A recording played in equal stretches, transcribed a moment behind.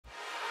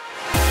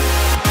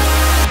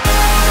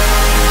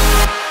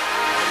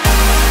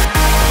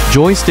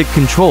Joystick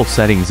control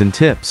settings and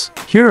tips.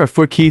 Here are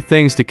 4 key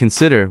things to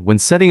consider when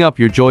setting up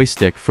your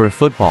joystick for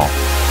Efootball.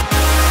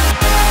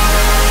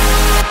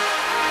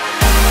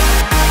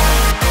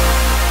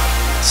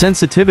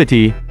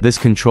 Sensitivity. This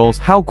controls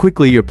how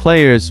quickly your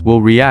players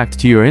will react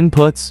to your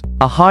inputs.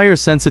 A higher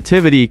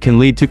sensitivity can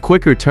lead to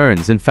quicker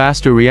turns and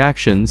faster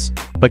reactions,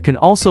 but can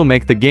also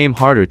make the game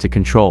harder to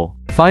control.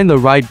 Find the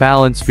right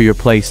balance for your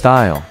play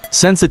style.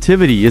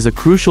 Sensitivity is a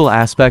crucial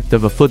aspect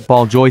of a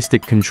football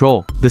joystick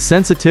control. The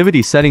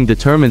sensitivity setting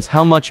determines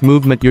how much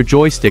movement your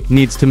joystick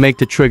needs to make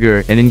to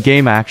trigger an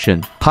in-game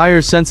action.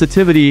 Higher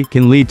sensitivity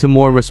can lead to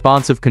more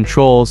responsive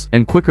controls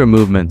and quicker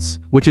movements,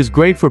 which is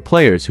great for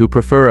players who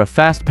prefer a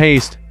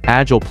fast-paced,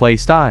 agile play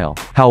style.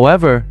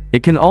 However,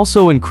 it can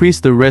also increase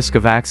the risk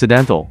of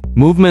accidental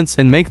movements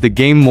and make the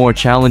game more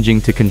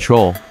challenging to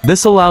control.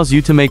 This allows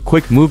you to make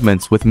quick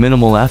movements with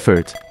minimal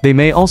effort. They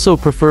may also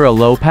prefer a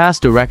low pass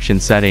direction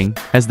setting,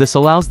 as this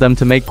allows them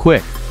to make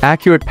quick,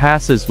 accurate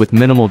passes with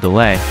minimal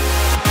delay.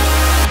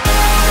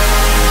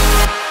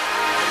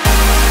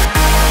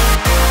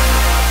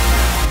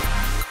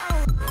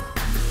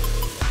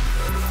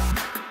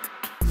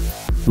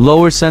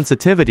 Lower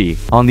sensitivity,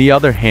 on the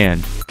other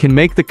hand, can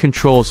make the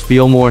controls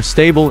feel more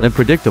stable and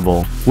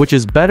predictable, which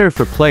is better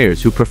for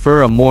players who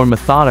prefer a more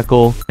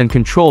methodical and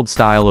controlled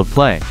style of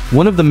play.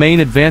 One of the main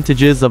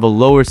advantages of a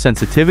lower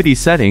sensitivity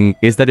setting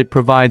is that it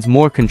provides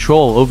more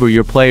control over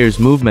your players'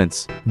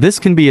 movements. This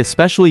can be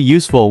especially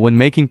useful when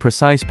making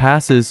precise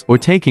passes or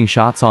taking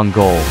shots on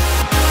goal.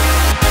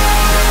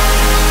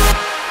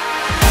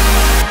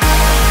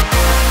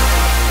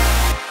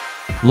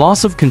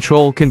 Loss of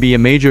control can be a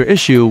major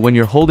issue when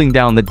you're holding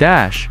down the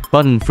dash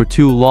button for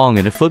too long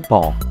in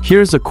Efootball.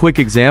 Here's a quick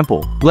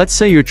example. Let's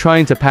say you're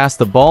trying to pass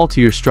the ball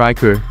to your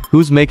striker,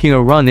 who's making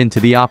a run into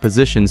the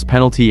opposition's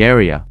penalty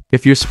area.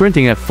 If you're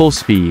sprinting at full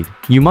speed,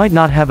 you might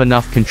not have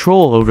enough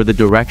control over the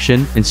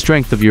direction and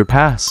strength of your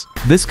pass.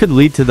 This could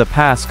lead to the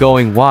pass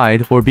going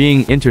wide or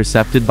being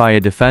intercepted by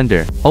a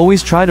defender.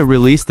 Always try to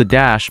release the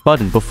dash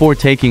button before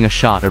taking a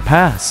shot or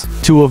pass.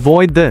 To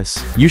avoid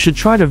this, you should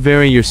try to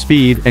vary your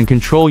speed and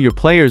control your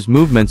players'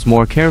 movements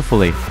more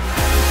carefully.